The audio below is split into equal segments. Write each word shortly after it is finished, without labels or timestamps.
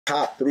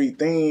top 3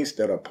 things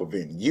that'll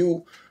prevent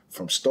you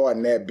from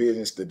starting that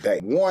business today.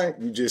 1,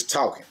 you just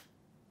talking.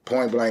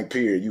 Point blank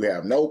period. You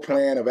have no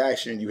plan of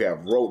action. You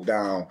have wrote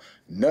down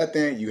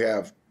nothing. You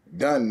have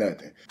done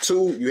nothing.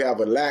 2, you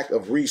have a lack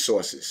of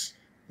resources.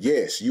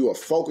 Yes, you are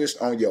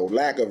focused on your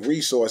lack of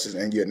resources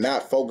and you're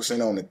not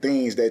focusing on the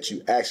things that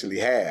you actually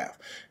have.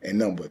 And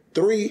number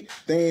 3,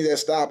 things that's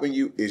stopping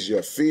you is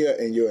your fear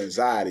and your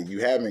anxiety.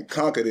 You haven't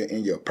conquered it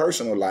in your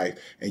personal life,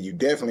 and you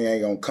definitely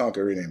ain't gonna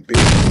conquer it in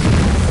business.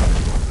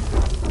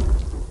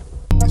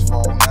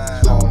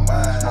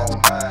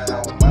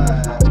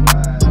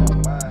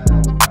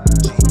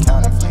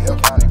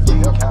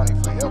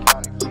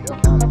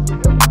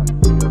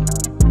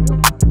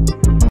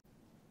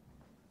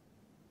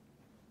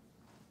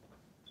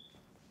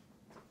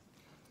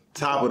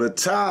 Top of the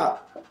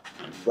top,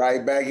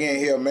 right back in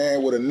here,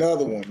 man, with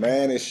another one,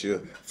 man. It's your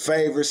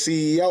favorite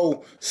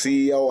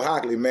CEO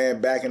Hockley,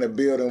 man, back in the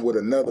building with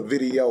another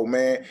video,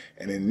 man.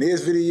 And in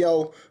this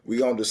video, we're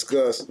going to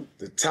discuss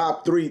the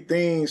top 3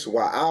 things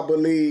why I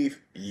believe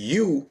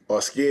you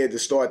are scared to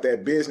start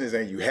that business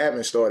and you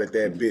haven't started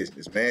that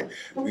business, man.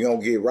 We're going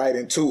to get right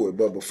into it.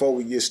 But before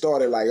we get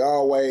started, like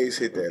always,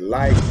 hit that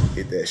like,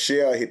 hit that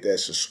share, hit that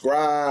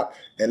subscribe,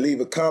 and leave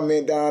a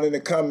comment down in the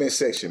comment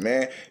section,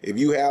 man. If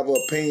you have an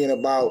opinion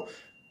about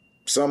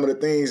some of the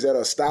things that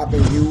are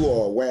stopping you,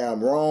 or where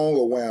I'm wrong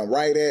or where I'm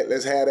right at,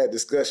 let's have that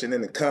discussion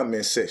in the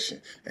comment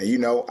section. And you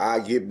know, I'll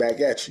get back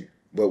at you.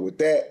 But with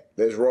that,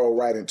 let's roll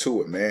right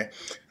into it, man.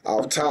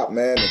 Off top,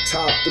 man, the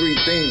top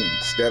 3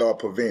 things that are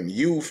preventing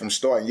you from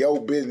starting your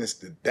business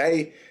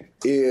today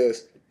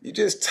is you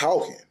just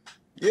talking.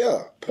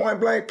 Yeah,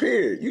 point blank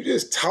period. You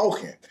just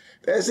talking.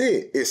 That's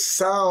it. It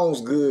sounds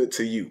good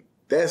to you.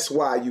 That's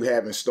why you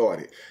haven't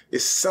started. It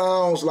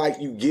sounds like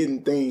you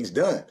getting things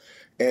done.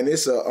 And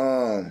it's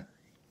a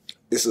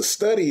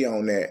study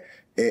on that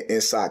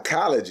in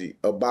psychology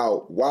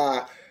about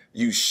why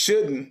you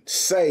shouldn't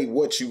say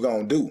what you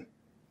gonna do.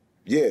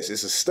 Yes,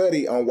 it's a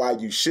study on why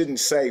you shouldn't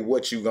say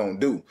what you're going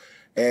to do.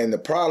 And the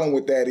problem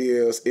with that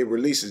is it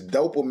releases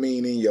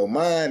dopamine in your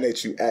mind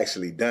that you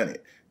actually done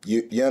it.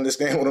 You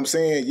understand what I'm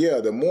saying? Yeah,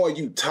 the more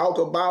you talk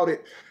about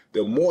it,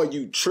 the more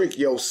you trick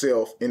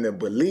yourself into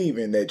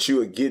believing that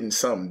you are getting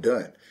something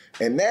done.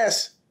 And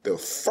that's the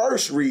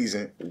first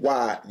reason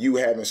why you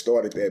haven't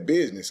started that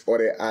business, or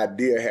that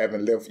idea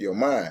haven't left your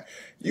mind.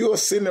 You are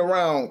sitting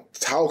around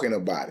talking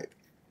about it.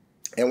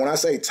 And when I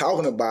say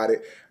talking about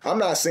it, I'm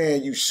not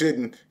saying you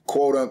shouldn't,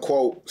 quote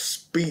unquote,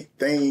 speak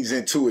things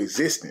into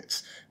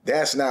existence.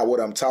 That's not what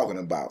I'm talking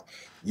about.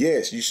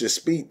 Yes, you should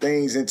speak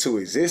things into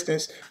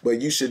existence, but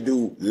you should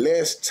do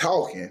less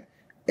talking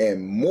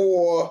and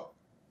more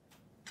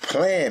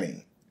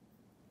planning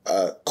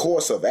a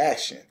course of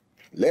action.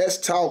 Less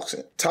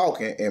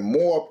talking and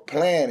more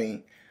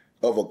planning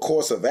of a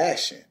course of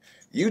action.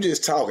 You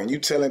just talking, you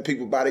telling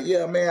people about it.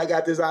 Yeah, man, I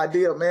got this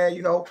idea, man.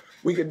 You know,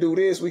 we could do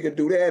this, we could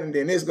do that, and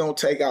then it's going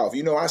to take off.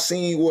 You know, I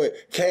seen what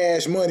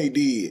Cash Money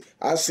did.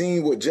 I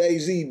seen what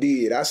Jay-Z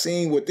did. I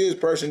seen what this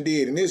person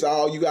did, and this is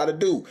all you got to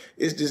do.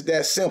 It's just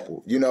that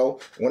simple. You know,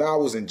 when I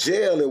was in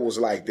jail, it was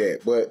like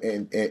that. But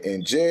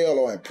in jail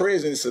or in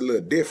prison, it's a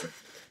little different.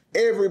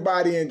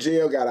 Everybody in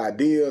jail got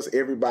ideas.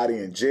 Everybody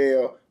in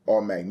jail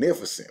are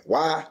magnificent.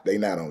 Why? They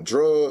not on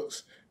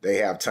drugs. They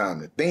have time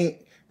to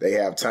think. They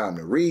have time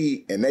to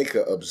read, and they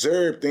could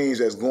observe things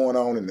that's going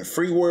on in the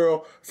free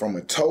world from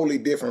a totally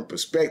different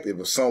perspective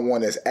of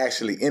someone that's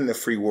actually in the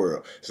free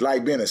world. It's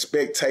like being a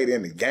spectator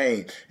in the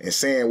game and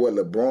saying what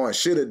LeBron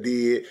should have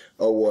did,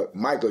 or what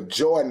Michael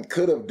Jordan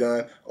could have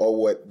done, or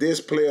what this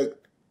player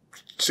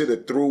should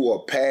have threw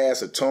or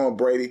passed, or Tom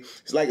Brady.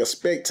 It's like a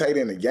spectator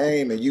in the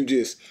game, and you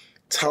just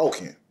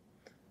talking.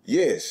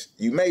 Yes,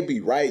 you may be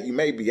right, you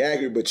may be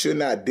accurate, but you're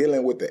not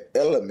dealing with the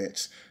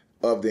elements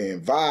of the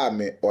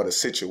environment or the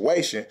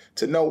situation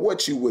to know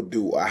what you would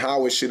do or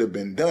how it should have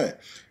been done.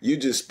 You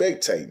just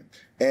spectating.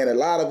 And a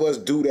lot of us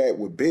do that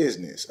with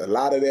business. A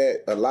lot of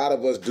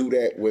us do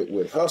that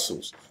with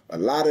hustles. A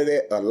lot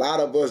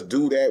of us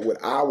do that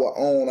with our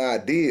own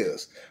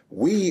ideas.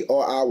 We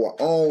are our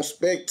own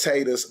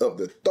spectators of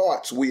the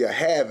thoughts we are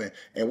having,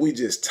 and we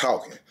just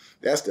talking.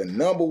 That's the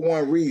number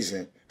one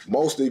reason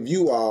most of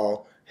you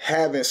all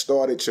haven't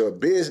started your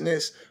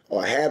business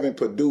or haven't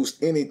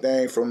produced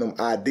anything from them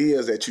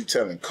ideas that you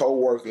telling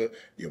coworker,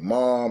 your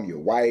mom, your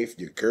wife,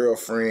 your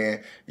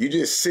girlfriend. You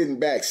just sitting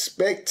back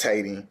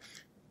spectating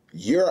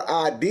your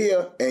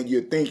idea, and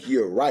you think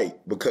you're right,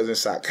 because in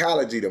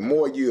psychology, the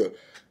more you're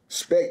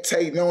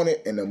spectating on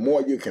it and the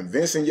more you're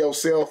convincing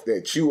yourself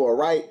that you are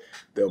right,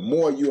 the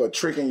more you are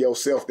tricking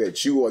yourself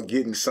that you are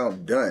getting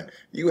something done.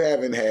 You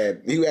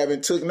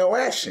haven't took no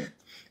action.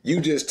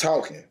 You just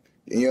talking.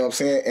 You know what I'm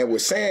saying? And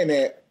with saying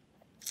that,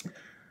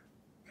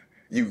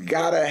 you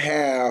gotta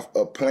have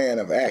a plan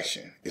of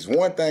action. It's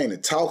one thing to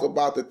talk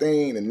about the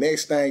thing. The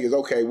next thing is,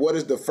 okay, what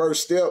does the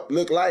first step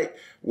look like?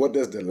 What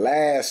does the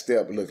last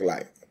step look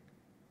like?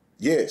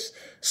 Yes.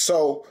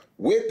 So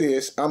with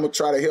this, I'm going to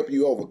try to help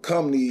you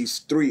overcome these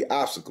 3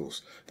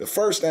 obstacles. The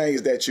first thing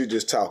is that you're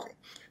just talking.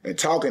 And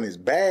talking is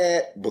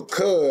bad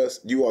because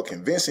you are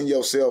convincing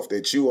yourself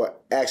that you are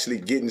actually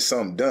getting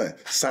something done.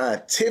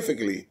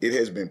 Scientifically, it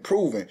has been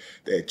proven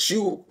that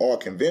you are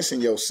convincing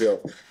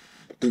yourself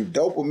through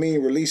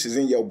dopamine releases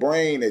in your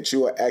brain that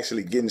you are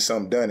actually getting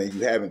something done and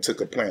you haven't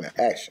took a plan of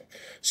action.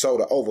 So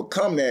to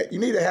overcome that, you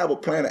need to have a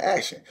plan of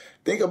action.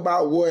 Think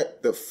about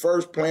what the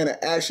first plan of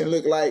action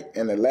looked like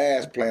and the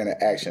last plan of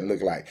action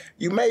looked like.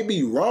 You may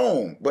be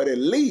wrong, but at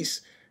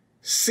least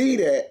see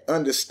that,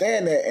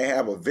 understand that, and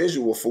have a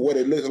visual for what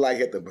it looks like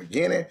at the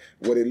beginning,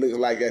 what it looks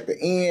like at the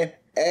end,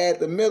 add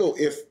the middle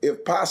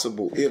if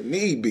possible, if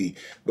need be.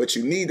 But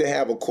you need to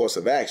have a course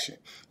of action.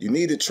 You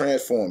need to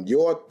transform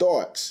your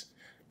thoughts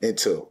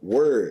into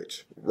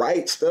words.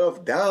 Write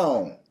stuff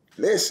down.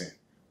 Listen,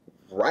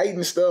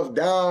 writing stuff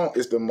down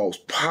is the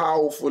most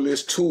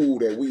powerfulest tool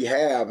that we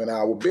have in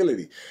our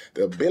ability.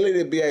 The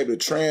ability to be able to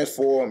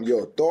transform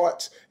your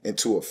thoughts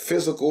into a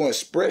physical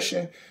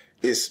expression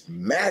is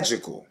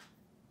magical.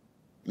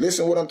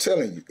 Listen what I'm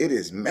telling you. It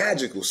is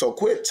magical. So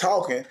quit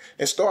talking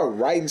and start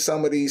writing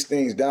some of these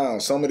things down.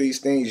 Some of these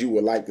things you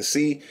would like to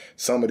see,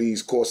 some of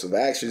these course of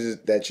actions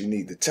that you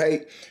need to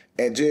take,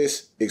 and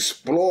just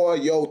explore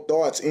your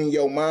thoughts in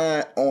your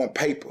mind on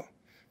paper.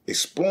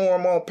 Explore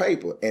them on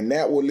paper, and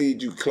that will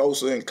lead you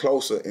closer and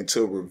closer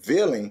into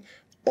revealing,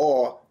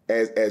 or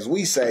as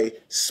we say,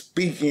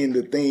 speaking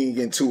the thing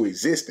into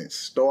existence.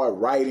 Start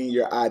writing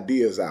your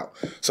ideas out.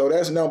 So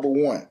that's number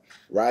one,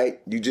 right?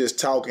 You just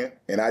talking,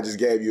 and I just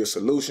gave you a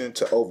solution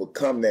to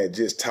overcome that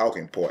just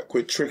talking part.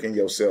 Quit tricking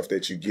yourself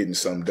that you're getting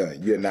something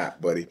done. You're not,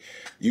 buddy.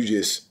 You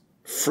just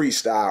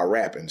freestyle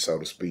rapping, so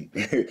to speak.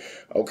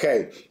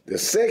 Okay, the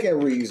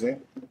second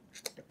reason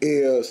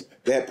is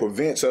that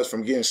prevents us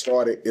from getting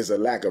started is a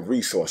lack of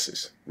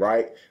resources,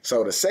 right?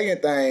 So the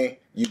second thing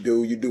you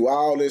do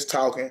all this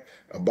talking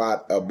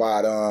about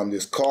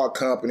this car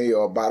company,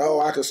 or about,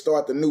 oh, I could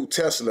start the new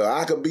Tesla,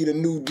 I could be the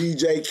new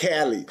DJ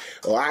Khaled,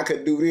 or I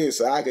could do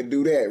this, or I could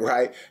do that,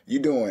 right?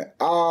 You're doing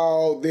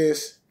all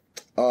this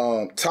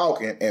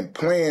talking and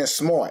playing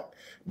smart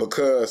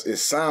because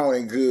it's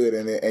sounding good,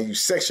 and you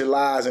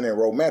sexualizing and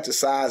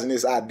romanticizing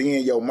this idea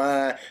in your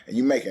mind, and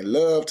you making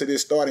love to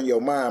this thought in your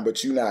mind,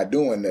 but you're not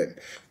doing nothing.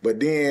 But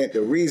then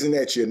the reason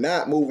that you're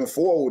not moving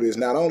forward is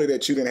not only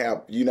that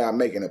you're not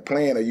making a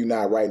plan, or you're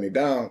not writing it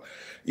down.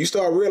 You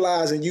start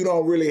realizing you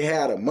don't really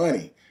have the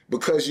money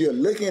because you're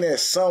looking at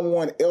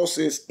someone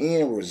else's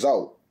end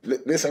result.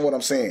 Listen what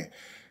I'm saying.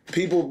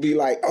 People be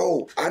like,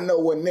 oh, I know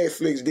what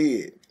Netflix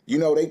did. You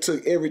know, they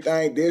took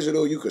everything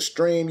digital. You could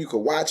stream, you could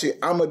watch it.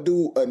 I'm going to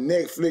do a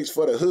Netflix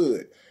for the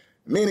hood.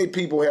 Many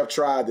people have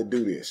tried to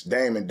do this.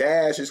 Damon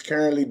Dash is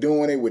currently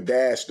doing it with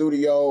Dash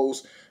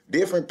Studios.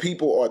 Different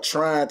people are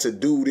trying to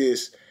do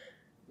this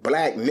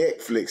black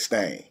Netflix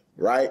thing,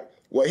 right?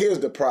 Well, here's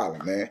the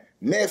problem, man.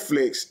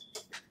 Netflix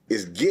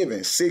is giving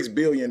 $6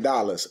 billion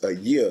a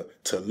year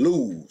to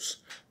lose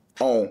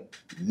on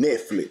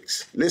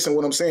Netflix. Listen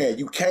what I'm saying.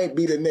 You can't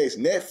be the next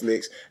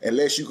Netflix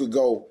unless you could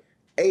go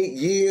 8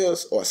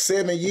 years or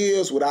 7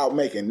 years without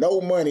making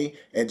no money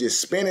and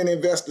just spending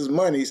investors'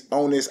 monies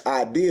on this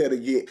idea to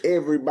get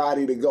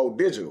everybody to go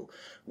digital.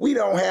 We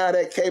don't have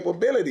that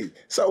capability.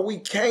 So we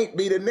can't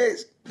be the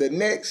next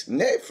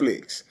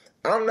Netflix.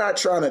 I'm not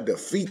trying to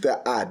defeat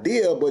the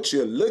idea, but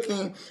you're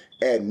looking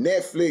at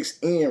Netflix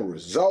end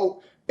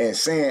result and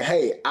saying,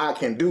 hey, I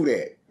can do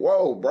that.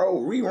 Whoa, bro,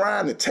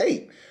 rewind the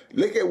tape.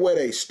 Look at where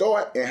they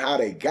start and how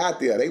they got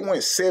there. They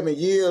went 7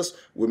 years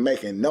with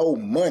making no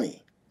money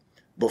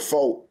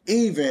before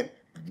even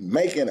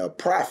making a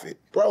profit.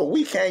 Bro,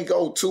 we can't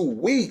go 2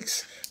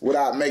 weeks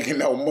without making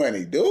no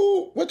money.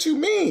 Dude, what you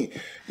mean?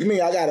 You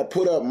mean I got to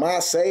put up my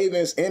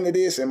savings into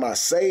this and my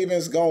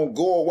savings going to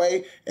go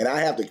away and I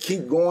have to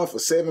keep going for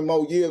 7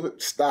 more years?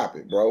 Stop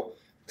it, bro.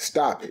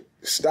 Stop it.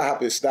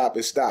 Stop it, stop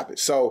it, stop it.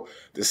 So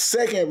the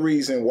second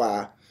reason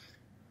why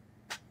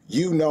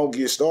you don't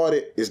get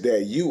started is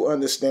that you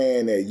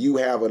understand that you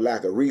have a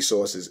lack of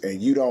resources and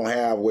you don't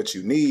have what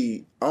you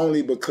need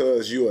only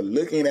because you are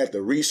looking at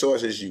the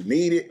resources you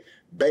needed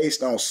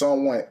based on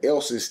someone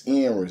else's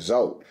end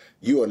result.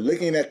 You are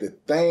looking at the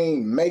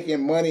thing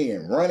making money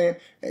and running,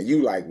 and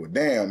you like, well,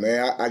 damn,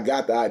 man, I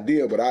got the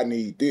idea, but I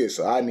need this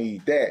or I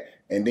need that.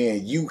 And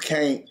then you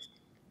can't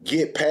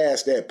get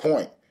past that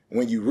point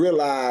when you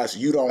realize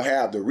you don't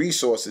have the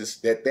resources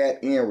that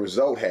end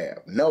result have.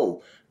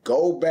 No.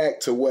 Go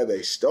back to where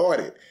they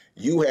started.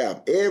 You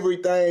have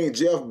everything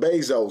Jeff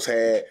Bezos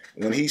had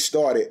when he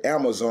started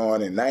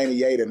Amazon in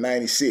 98 or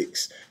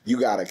 96. You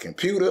got a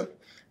computer,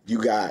 you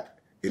got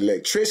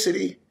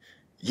electricity,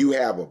 you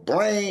have a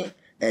brain,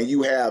 and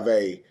you have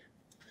a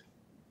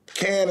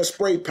can of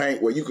spray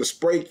paint where you can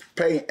spray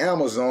paint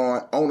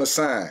Amazon on a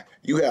sign.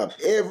 You have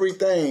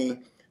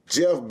everything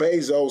Jeff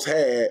Bezos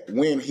had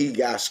when he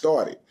got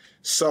started.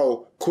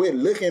 So quit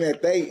looking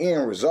at their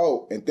end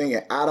result and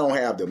thinking, I don't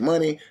have the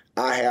money,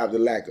 I have the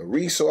lack of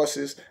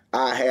resources,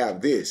 I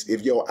have this.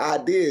 If your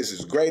idea is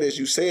as great as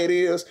you say it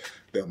is,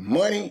 the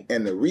money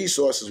and the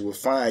resources will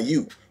find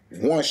you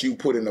once you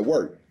put in the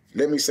work.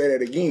 Let me say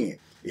that again.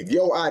 If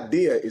your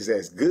idea is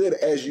as good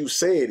as you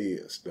say it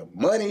is, the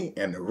money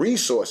and the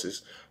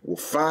resources will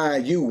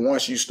find you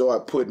once you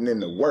start putting in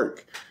the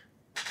work.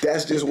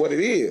 That's just what it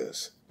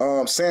is.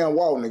 Sam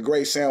Walton, the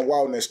great Sam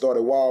Walton that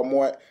started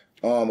Walmart,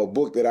 a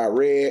book that I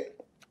read,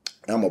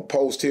 I'm going to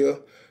post here,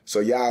 so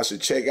y'all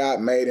should check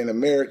out Made in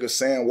America.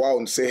 Sam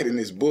Walton said in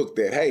his book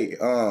that, hey,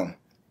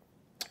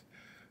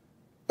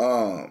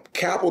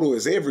 capital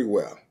is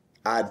everywhere.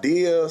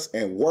 Ideas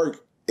and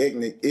work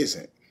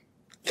isn't.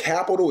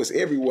 Capital is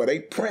everywhere. They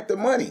print the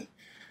money.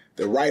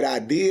 The right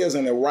ideas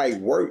and the right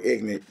work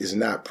ethic is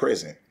not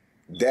present.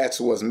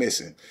 That's what's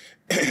missing.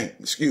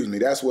 Excuse me.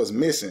 That's what's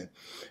missing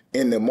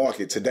in the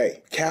market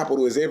today.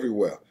 Capital is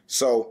everywhere.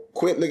 So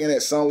quit looking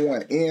at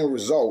someone's end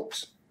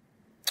results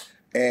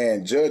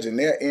and judging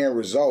their end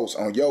results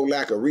on your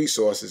lack of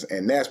resources,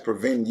 and that's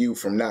preventing you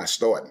from not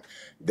starting.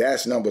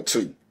 That's number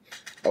 2.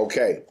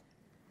 Okay.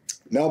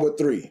 Number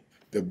 3.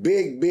 The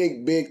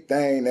big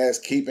thing that's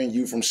keeping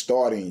you from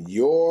starting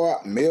your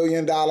 $1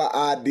 million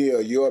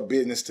idea, your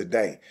business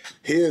today.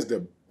 Here's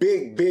the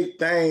big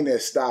thing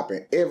that's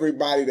stopping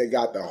everybody that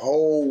got the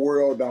whole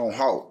world on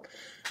hold.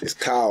 It's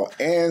called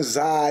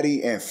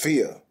anxiety and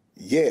fear.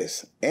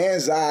 Yes,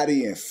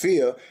 anxiety and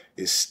fear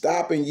is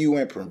stopping you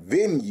and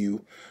preventing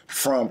you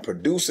from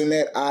producing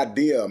that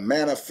idea,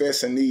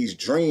 manifesting these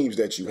dreams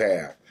that you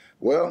have.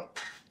 Well,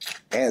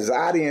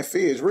 anxiety and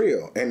fear is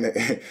real. And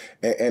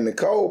the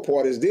cold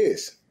part is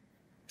this.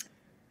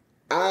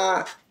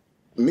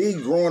 Me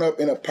growing up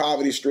in a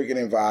poverty-stricken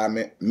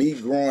environment, me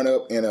growing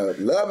up in a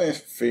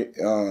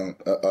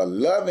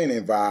loving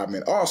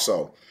environment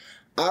also,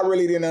 I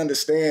really didn't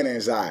understand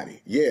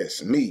anxiety.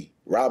 Yes, me,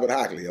 Robert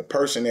Hockley, a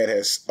person that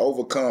has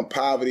overcome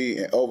poverty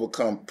and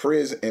overcome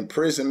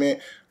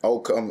imprisonment,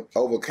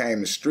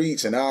 overcame the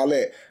streets and all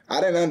that. I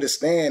didn't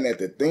understand that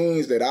the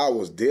things that I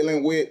was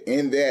dealing with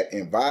in that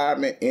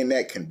environment, in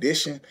that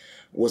condition,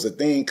 was a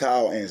thing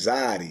called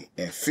anxiety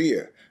and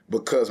fear,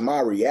 because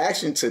my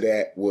reaction to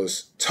that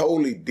was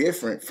totally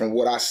different from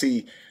what I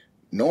see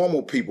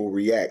normal people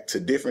react to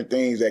different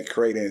things that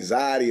create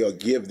anxiety or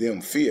give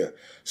them fear.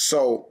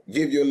 So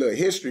give you a little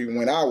history.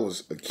 When I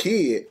was a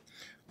kid,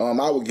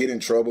 I would get in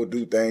trouble,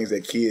 do things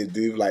that kids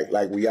do,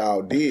 like we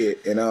all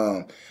did. And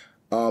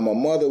my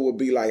mother would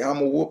be like, I'm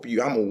gonna whoop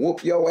you. I'm gonna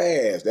whoop your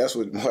ass. That's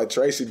what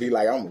Tracy be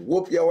like. I'm gonna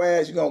whoop your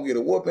ass. You're gonna get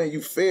a whooping.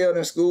 You failed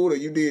in school or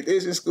you did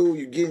this in school,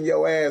 you getting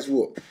your ass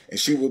whooped. And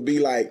she would be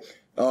like,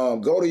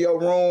 go to your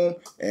room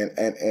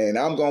and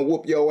I'm gonna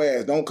whoop your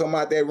ass. Don't come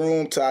out that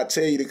room till I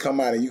tell you to come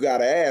out and you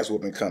got an ass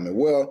whooping coming.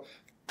 Well,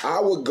 I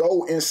would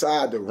go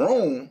inside the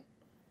room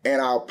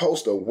and I'll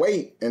post a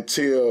wait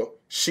until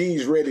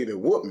she's ready to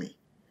whoop me.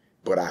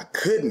 But I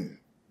couldn't.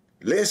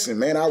 Listen,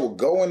 man, I would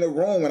go in the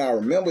room, and I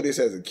remember this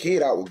as a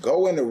kid. I would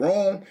go in the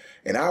room,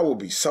 and I would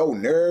be so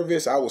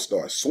nervous. I would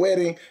start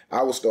sweating.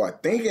 I would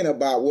start thinking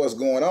about what's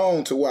going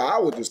on to where I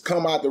would just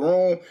come out the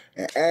room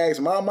and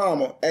ask my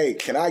mama, hey,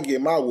 can I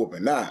get my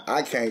whooping? Nah,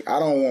 I can't. I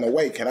don't want to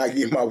wait. Can I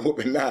get my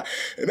whooping now?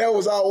 And that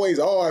was always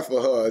hard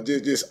for her,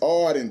 just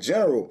hard in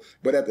general.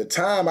 But at the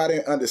time, I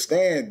didn't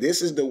understand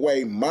this is the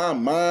way my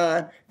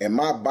mind and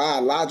my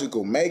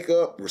biological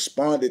makeup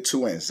responded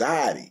to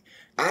anxiety.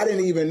 I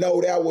didn't even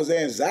know that was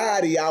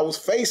anxiety I was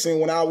facing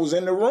when I was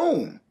in the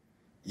room.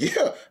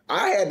 Yeah,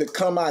 I had to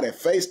come out and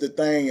face the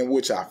thing in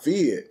which I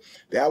feared.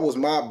 That was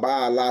my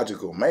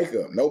biological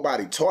makeup.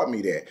 Nobody taught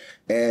me that.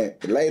 And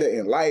later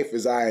in life,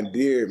 as I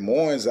endured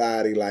more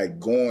anxiety, like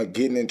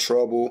getting in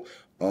trouble,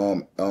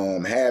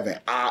 having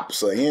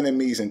ops or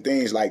enemies and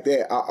things like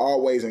that, I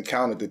always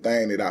encountered the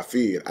thing that I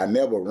feared. I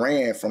never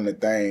ran from the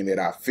thing that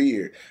I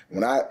feared.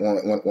 When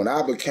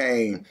I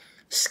became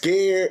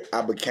scared,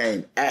 I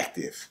became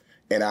active.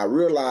 And I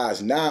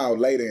realize now,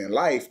 later in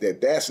life,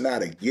 that that's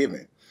not a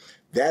given.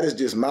 That is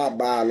just my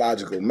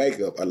biological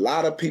makeup. A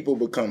lot of people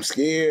become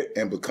scared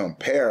and become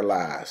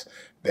paralyzed.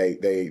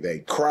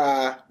 They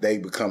cry, they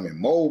become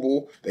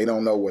immobile, they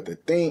don't know what to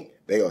think,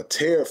 they are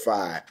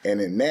terrified. And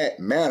in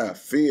that manner,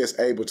 fear is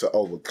able to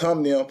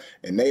overcome them,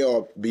 and they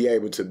are be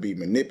able to be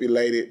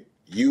manipulated,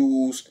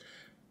 used,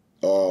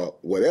 or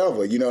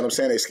whatever. You know what I'm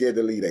saying? They're scared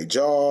to leave their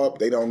job.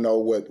 They don't know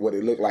what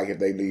it look like if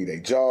they leave their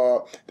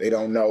job. They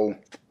don't know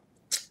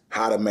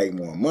how to make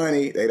more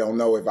money. They don't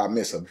know if I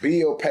miss a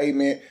bill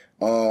payment,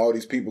 all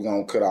these people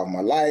gonna cut off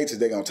my lights,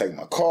 they're gonna take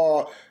my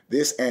car.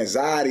 This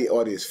anxiety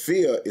or this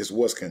fear is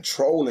what's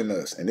controlling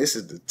us. And this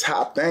is the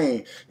top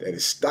thing that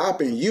is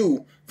stopping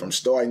you from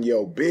starting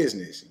your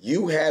business.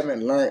 You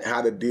haven't learned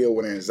how to deal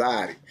with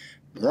anxiety.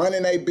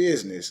 Running a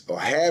business or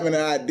having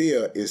an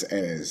idea is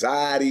an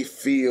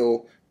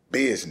anxiety-filled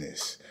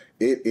business.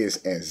 It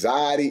is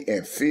anxiety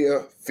and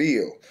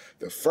fear-filled.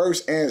 The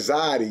first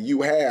anxiety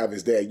you have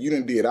is that you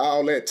done did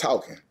all that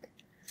talking.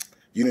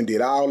 You done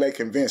did all that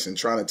convincing,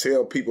 trying to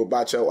tell people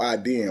about your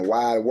idea and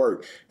why it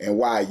worked and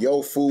why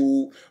your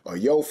food or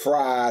your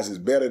fries is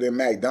better than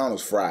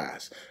McDonald's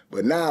fries.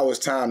 But now it's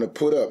time to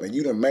put up, and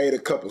you done made a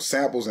couple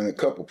samples and a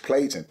couple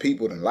plates and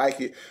people done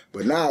like it.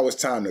 But now it's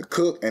time to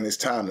cook and it's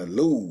time to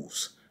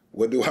lose.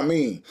 What do I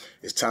mean?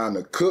 It's time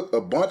to cook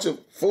a bunch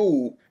of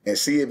food and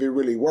see if it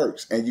really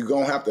works. And you're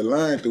going to have to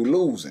learn through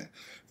losing.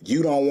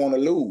 You don't want to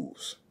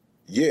lose.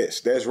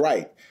 Yes, that's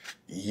right.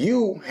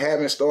 You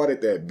haven't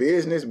started that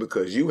business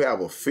because you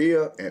have a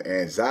fear and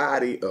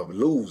anxiety of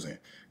losing.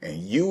 And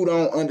you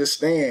don't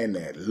understand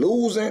that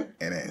losing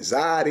and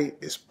anxiety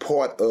is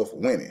part of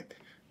winning.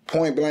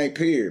 Point blank,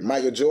 period.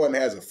 Michael Jordan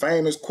has a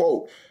famous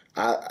quote.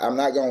 I'm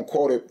not going to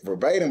quote it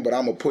verbatim, but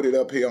I'm going to put it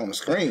up here on the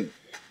screen.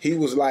 He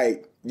was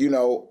like, you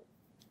know,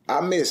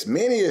 I missed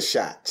many a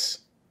shots.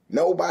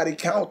 Nobody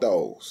count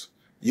those.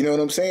 You know what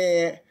I'm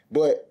saying?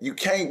 But you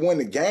can't win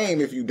the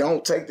game if you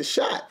don't take the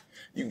shot.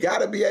 You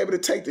got to be able to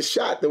take the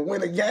shot to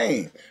win a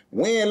game.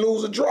 Win,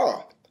 lose, or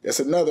draw. That's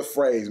another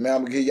phrase, man.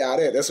 I'm going to give y'all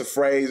that. That's a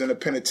phrase in the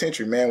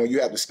penitentiary, man, when you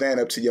have to stand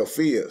up to your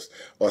fears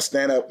or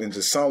stand up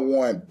into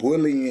someone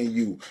bullying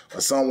you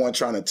or someone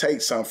trying to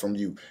take something from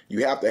you.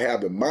 You have to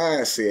have the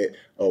mindset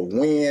of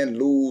win,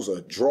 lose,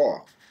 or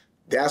draw.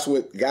 That's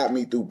what got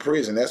me through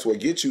prison. That's what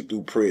gets you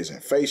through prison.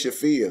 Face your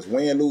fears.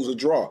 Win, lose, or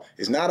draw.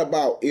 It's not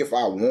about if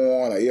I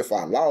won or if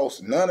I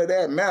lost. None of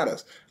that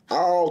matters.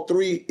 All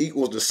three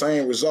equals the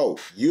same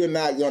result. You're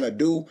not going to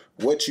do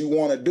what you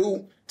want to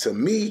do to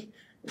me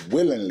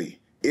willingly.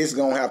 It's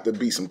going to have to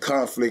be some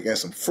conflict and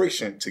some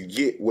friction to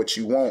get what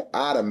you want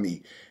out of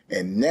me.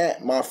 And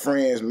that, my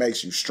friends,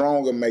 makes you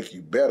stronger, make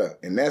you better.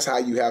 And that's how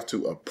you have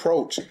to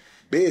approach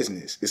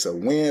business. It's a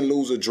win,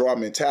 lose, or draw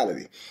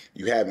mentality.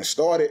 You haven't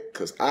started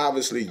because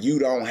obviously you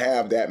don't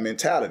have that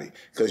mentality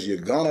because you're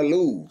going to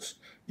lose.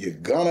 You're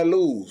going to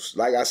lose.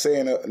 Like I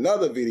said in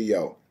another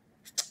video,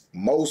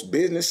 most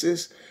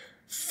businesses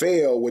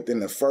fail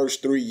within the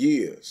first 3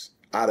 years.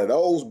 Out of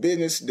those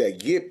businesses that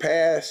get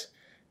past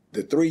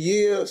the 3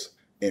 years,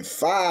 in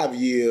 5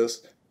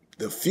 years,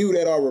 the few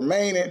that are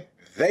remaining,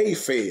 they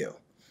fail.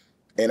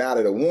 And out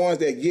of the ones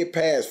that get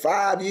past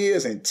 5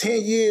 years and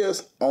 10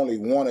 years, only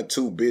 1 or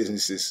 2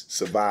 businesses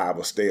survive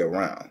or stay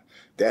around.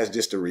 That's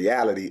just the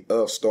reality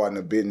of starting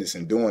a business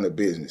and doing a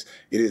business.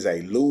 It is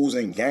a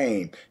losing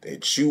game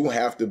that you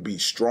have to be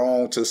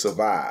strong to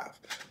survive.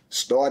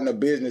 Starting a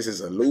business is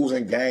a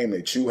losing game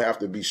that you have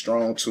to be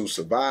strong to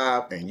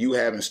survive, and you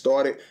haven't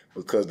started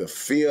because the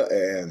fear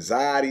and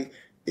anxiety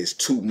is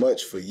too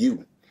much for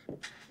you.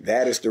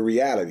 That is the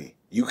reality.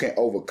 You can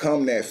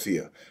overcome that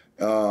fear.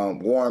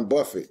 Warren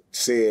Buffett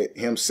said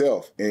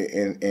himself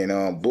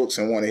in books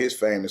and one of his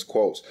famous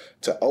quotes,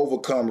 to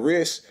overcome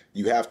risk,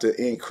 you have to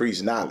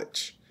increase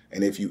knowledge.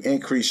 And if you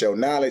increase your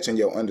knowledge and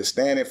your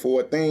understanding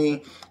for a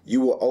thing, you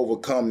will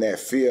overcome that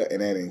fear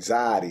and that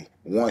anxiety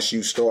once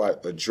you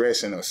start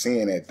addressing or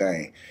seeing that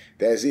thing.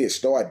 That's it.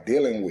 Start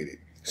dealing with it.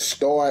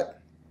 Start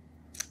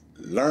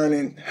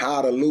learning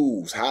how to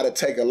lose, how to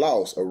take a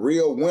loss. A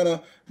real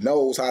winner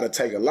knows how to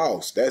take a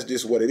loss. That's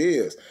just what it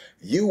is.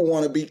 You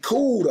want to be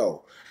cool,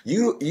 though.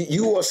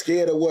 You are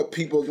scared of what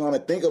people are going to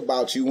think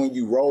about you when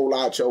you roll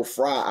out your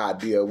fry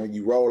idea, when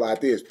you roll out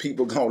this.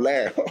 People going to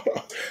laugh.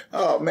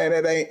 Oh, man,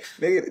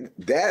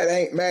 that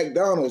ain't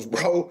McDonald's,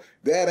 bro.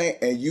 That ain't,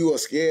 and you are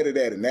scared of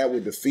that, and that will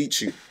defeat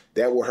you.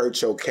 That will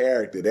hurt your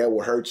character. That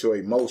will hurt your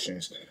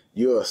emotions.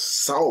 You're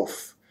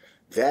soft.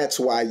 That's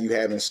why you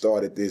haven't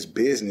started this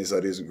business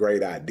or this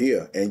great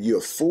idea. And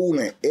you're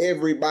fooling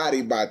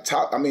everybody by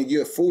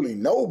you're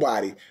fooling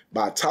nobody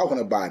by talking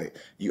about it.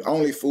 You're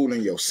only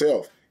fooling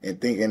yourself and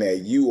thinking that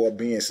you are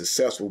being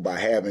successful by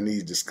having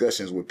these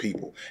discussions with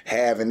people,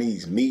 having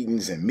these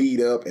meetings and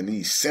meet up and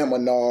these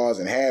seminars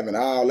and having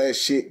all that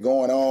shit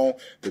going on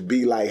to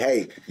be like,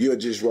 hey, you're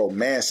just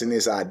romancing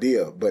this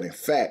idea. But in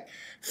fact,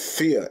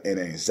 fear and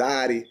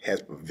anxiety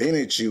has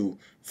prevented you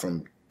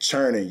from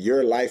turning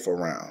your life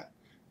around.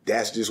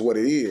 That's just what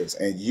it is.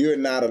 And you're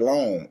not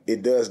alone.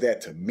 It does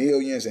that to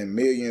millions and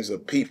millions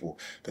of people.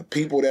 The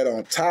people that are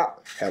on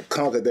top have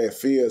conquered their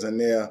fears and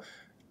their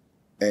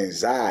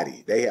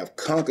anxiety. They have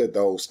conquered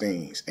those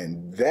things.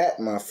 And that,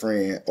 my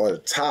friend, are the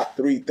top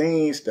 3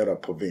 things that are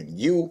preventing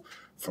you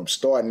from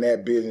starting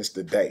that business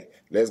today.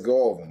 Let's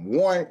go over them.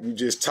 1, you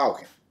just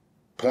talking.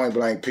 Point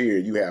blank,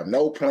 period. You have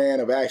no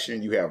plan of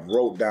action. You have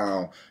wrote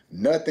down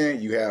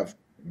nothing. You have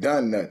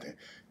done nothing.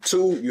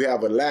 2, you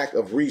have a lack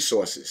of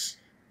resources.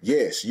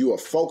 Yes, you are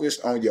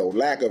focused on your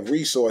lack of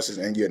resources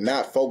and you're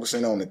not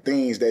focusing on the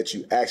things that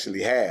you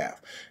actually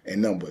have.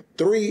 And number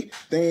 3,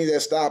 things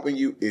that's stopping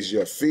you is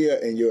your fear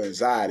and your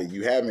anxiety.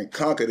 You haven't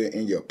conquered it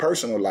in your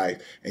personal life,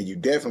 and you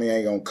definitely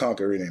ain't going to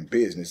conquer it in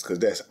business, because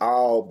that's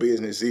all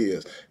business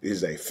is. It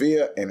is a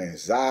fear and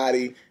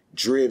anxiety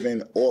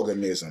driven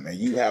organism, and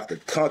you have to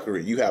conquer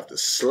it. You have to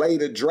slay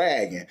the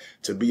dragon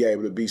to be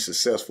able to be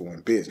successful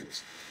in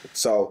business.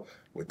 So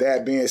with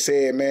that being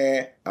said,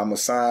 man, I'm going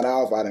to sign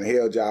off. I done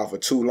held y'all for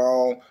too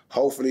long.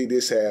 Hopefully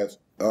this has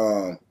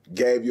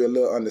gave you a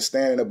little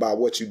understanding about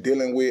what you're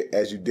dealing with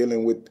as you're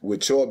dealing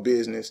with your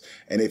business.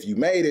 And if you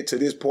made it to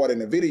this part in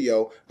the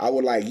video, I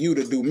would like you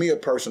to do me a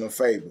personal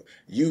favor.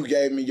 You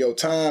gave me your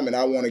time, and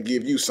I want to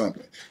give you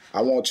something.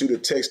 I want you to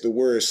text the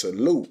word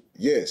salute.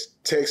 Yes,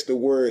 text the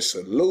word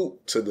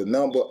salute to the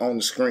number on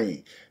the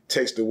screen.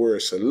 Text the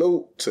word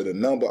salute to the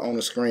number on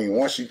the screen.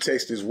 Once you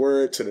text this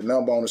word to the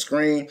number on the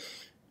screen,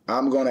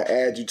 I'm going to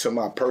add you to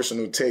my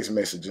personal text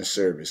messaging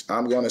service.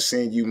 I'm going to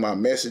send you my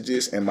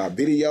messages and my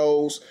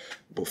videos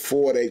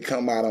before they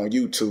come out on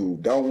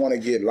YouTube. Don't want to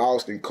get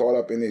lost and caught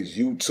up in this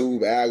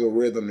YouTube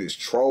algorithm, this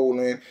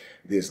trolling,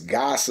 this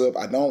gossip.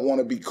 I don't want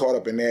to be caught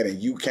up in that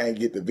and you can't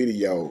get the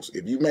videos.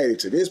 If you made it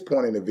to this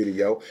point in the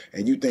video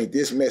and you think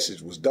this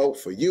message was dope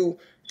for you,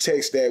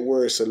 text that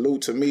word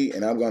salute to me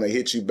and I'm going to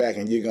hit you back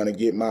and you're going to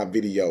get my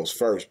videos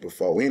first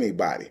before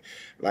anybody.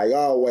 Like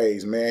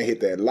always, man,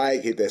 hit that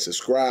like, hit that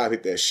subscribe,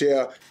 hit that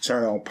share,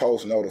 turn on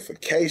post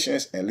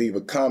notifications, and leave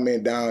a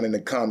comment down in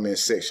the comment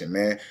section,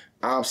 man.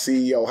 I'm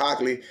CEO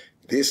Hockley.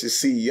 This is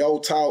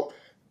CEO Talk.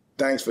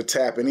 Thanks for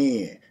tapping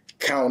in.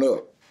 Count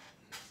up.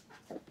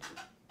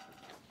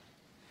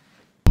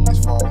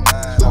 It's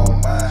 4-9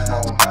 on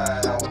mine.